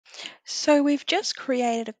So we've just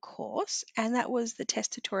created a course, and that was the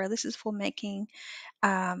test tutorial. This is for making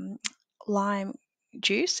um, lime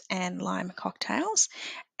juice and lime cocktails.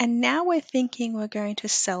 And now we're thinking we're going to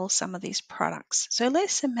sell some of these products. So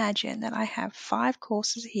let's imagine that I have 5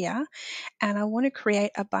 courses here and I want to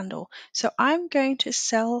create a bundle. So I'm going to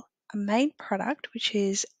sell a main product, which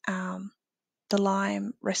is the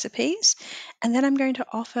lime recipes, and then I'm going to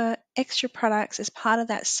offer extra products as part of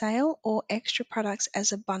that sale or extra products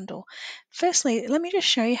as a bundle. Firstly, let me just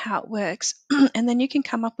show you how it works, and then you can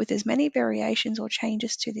come up with as many variations or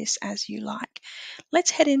changes to this as you like. Let's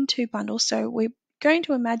head into bundles. So we're going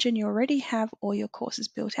to imagine you already have all your courses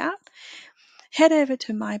built out. Head over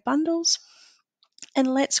to My Bundles and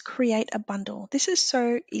let's create a bundle. This is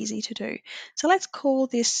so easy to do. So let's call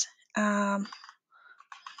this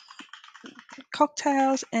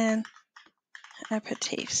cocktails and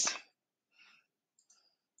aperitifs.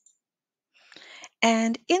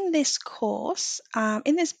 And in this course,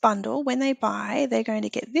 in this bundle, when they buy, they're going to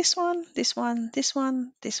get this one, this one, this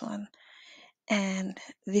one, this one, and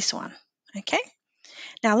this one. Okay?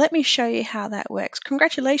 Now let me show you how that works.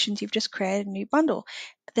 Congratulations, you've just created a new bundle.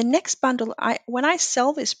 The next bundle, when I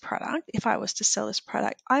sell this product, if I was to sell this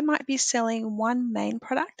product, I might be selling one main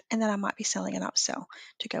product and then I might be selling an upsell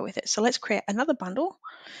to go with it. So let's create another bundle.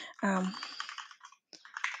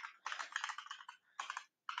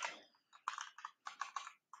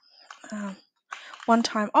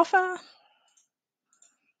 One-time offer.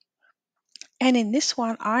 And in this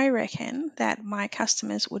one, I reckon that my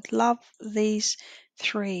customers would love these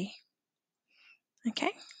 3.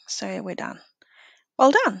 Okay, so we're done.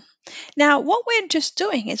 Well done. Now, what we're just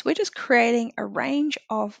doing is we're just creating a range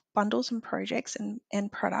of bundles and projects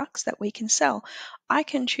and products that we can sell. I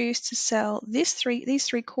can choose to sell these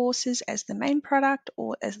three courses as the main product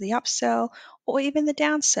or as the upsell or even the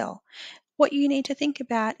downsell. What you need to think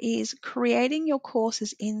about is creating your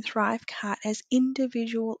courses in ThriveCart as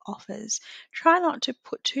individual offers. Try not to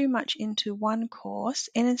put too much into one course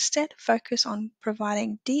and instead focus on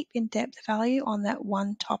providing deep, in-depth value on that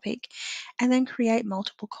one topic and then create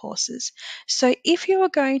multiple courses. So if you are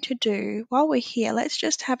going to do, while we're here, let's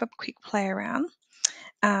just have a quick play around.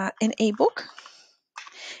 An ebook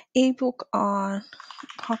on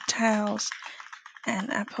cocktails and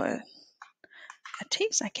aperitifs.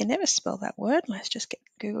 I can never spell that word. Let's just get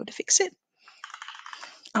Google to fix it.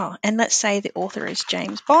 Oh, and let's say the author is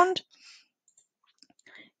James Bond.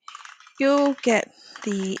 You'll get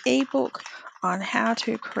the ebook on how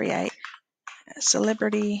to create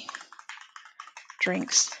celebrity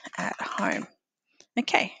drinks at home.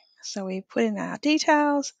 Okay, so we put in our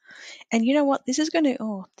details. And you know what? This is going to,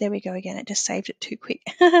 oh, there we go again. It just saved it too quick.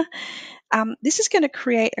 This is going to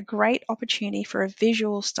create a great opportunity for a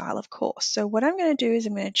visual style of course. So what I'm going to do is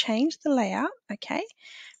I'm going to change the layout. Okay,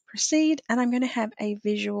 proceed, and I'm going to have a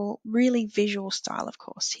really visual style of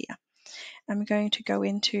course here. I'm going to go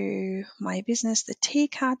into my business, the Tea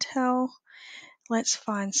Cartel. Let's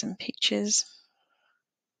find some pictures.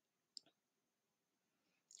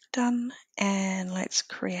 Done, and let's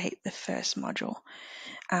create the first module.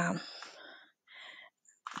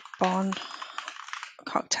 Bond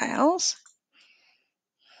cocktails.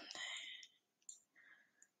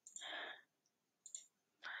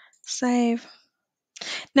 Save.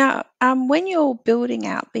 Now, when you're building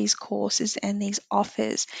out these courses and these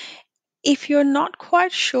offers, if you're not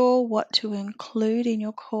quite sure what to include in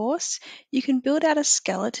your course, you can build out a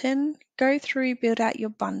skeleton, go through, build out your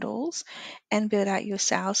bundles, and build out your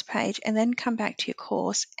sales page, and then come back to your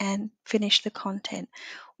course and finish the content.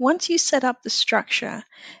 Once you set up the structure,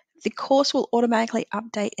 the course will automatically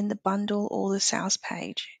update in the bundle or the sales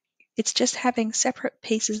page. It's just having separate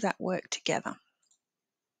pieces that work together.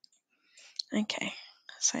 Okay,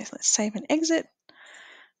 so let's save and exit.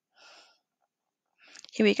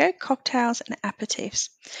 Here we go, cocktails and aperitifs.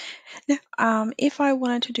 Now, if I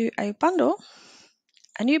wanted to do a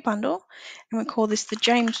new bundle, and we call this the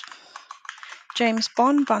James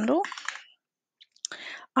Bond bundle,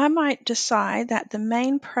 I might decide that the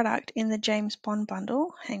main product in the James Bond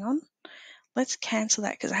bundle, hang on, let's cancel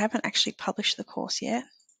that because I haven't actually published the course yet.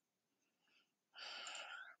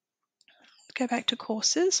 Go back to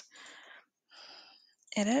courses,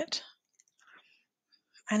 edit.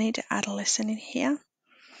 I need to add a lesson in here.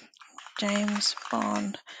 James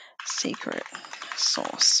Bond secret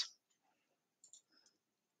sauce.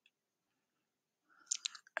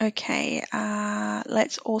 Okay,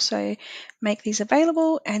 let's also make these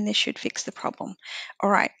available, and this should fix the problem. All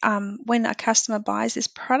right, when a customer buys this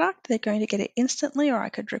product, they're going to get it instantly, or I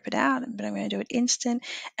could drip it out, but I'm going to do it instant.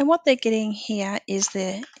 And what they're getting here is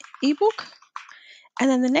the ebook, and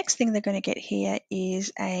then the next thing they're going to get here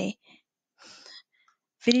is a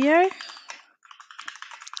video,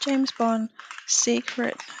 James Bond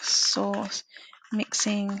secret sauce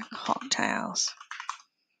mixing cocktails.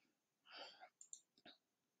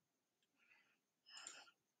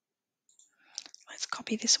 Let's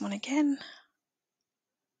copy this one again.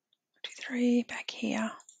 2, 3, back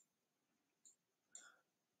here.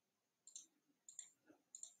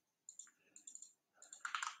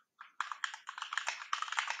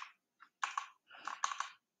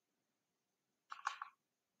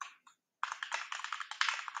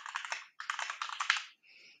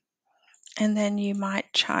 And then you might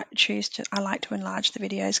choose to, I like to enlarge the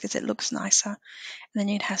videos because it looks nicer. And then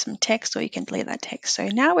you'd have some text, or you can delete that text. So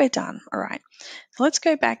now we're done. All right. So let's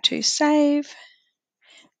go back to save,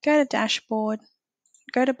 go to dashboard,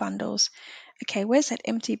 go to bundles. Okay, where's that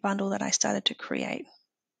empty bundle that I started to create?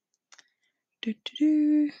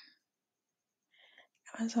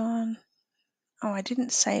 Amazon. Oh, I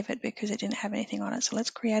didn't save it because it didn't have anything on it. So let's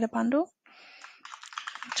create a bundle.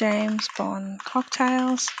 James Bond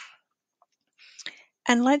cocktails.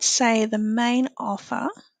 And let's say the main offer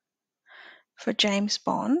for James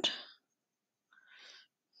Bond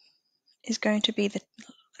is going to be the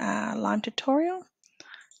lime tutorial.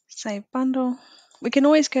 Save bundle. We can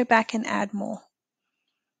always go back and add more.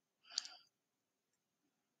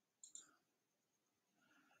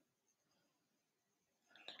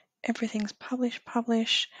 Everything's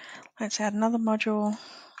publish. Let's add another module.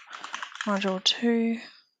 Module 2.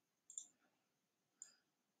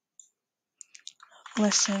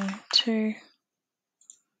 Lesson 2.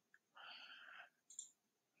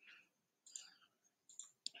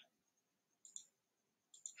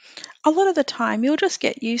 A lot of the time you'll just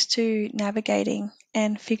get used to navigating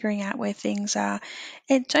and figuring out where things are,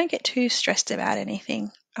 and don't get too stressed about anything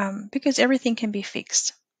because everything can be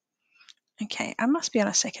fixed. Okay, I must be on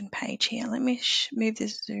a second page here. Let me move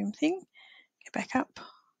this zoom thing. Go back up.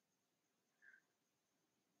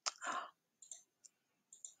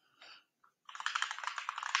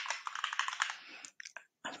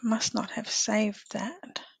 I must not have saved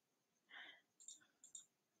that.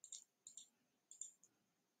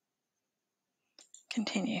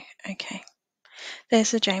 Continue. Okay. There's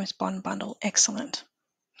the James Bond bundle. Excellent.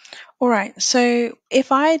 All right. So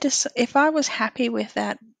if I was happy with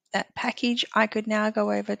that package, I could now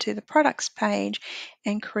go over to the products page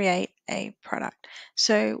and create a product.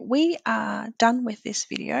 So we are done with this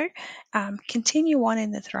video. Continue on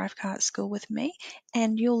in the ThriveCart school with me,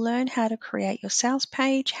 and you'll learn how to create your sales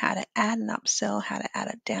page, how to add and upsell, how to add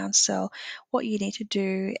a downsell, what you need to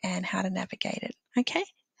do, and how to navigate it. Okay.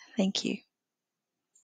 Thank you.